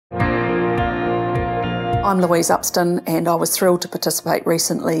I'm Louise Upston, and I was thrilled to participate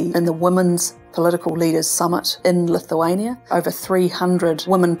recently in the Women's Political Leaders Summit in Lithuania. Over 300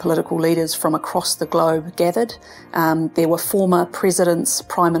 women political leaders from across the globe gathered. There were former presidents,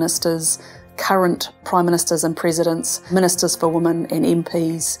 prime ministers, current prime ministers and presidents, ministers for women and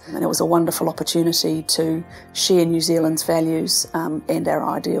MPs, and it was a wonderful opportunity to share New Zealand's values and our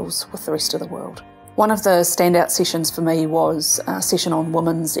ideals with the rest of the world. One of the standout sessions for me was a session on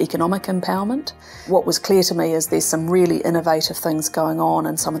women's economic empowerment. What was clear to me is there's some really innovative things going on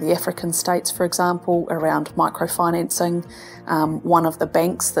in some of the African states, for example, around microfinancing. One of the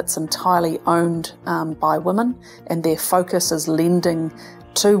banks that's entirely owned by women, and their focus is lending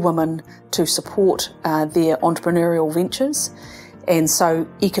to women to support their entrepreneurial ventures. And so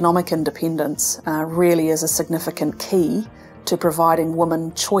economic independence really is a significant key to providing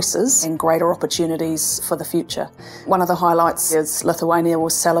women choices and greater opportunities for the future. One of the highlights is Lithuania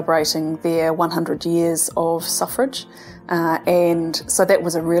was celebrating their 100 years of suffrage, and so that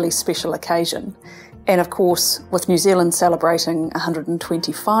was a really special occasion. And of course, with New Zealand celebrating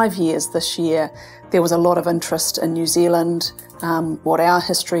 125 years this year, there was a lot of interest in New Zealand, what our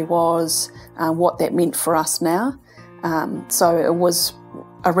history was, what that meant for us now. So it was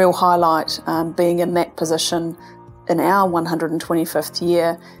a real highlight being in that position in our 125th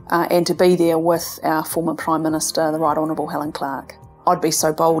year and to be there with our former Prime Minister, the Rt Hon Helen Clark. I'd be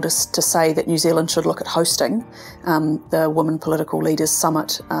so bold as to say that New Zealand should look at hosting the Women Political Leaders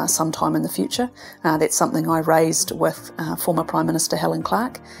Summit sometime in the future. That's something I raised with former Prime Minister Helen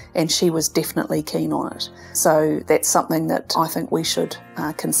Clark, and she was definitely keen on it. So that's something that I think we should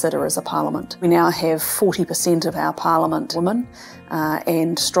consider as a parliament. We now have 40% of our parliament women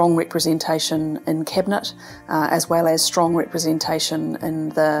and strong representation in cabinet, as well as strong representation in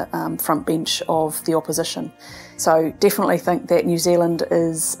the front bench of the opposition. So definitely think that New Zealand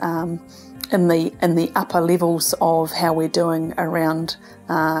is in the upper levels of how we're doing around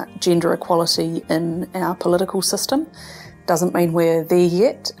gender equality in our political system. Doesn't mean we're there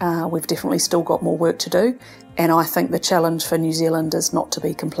yet. We've definitely still got more work to do, and I think the challenge for New Zealand is not to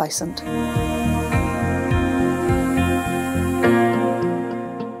be complacent.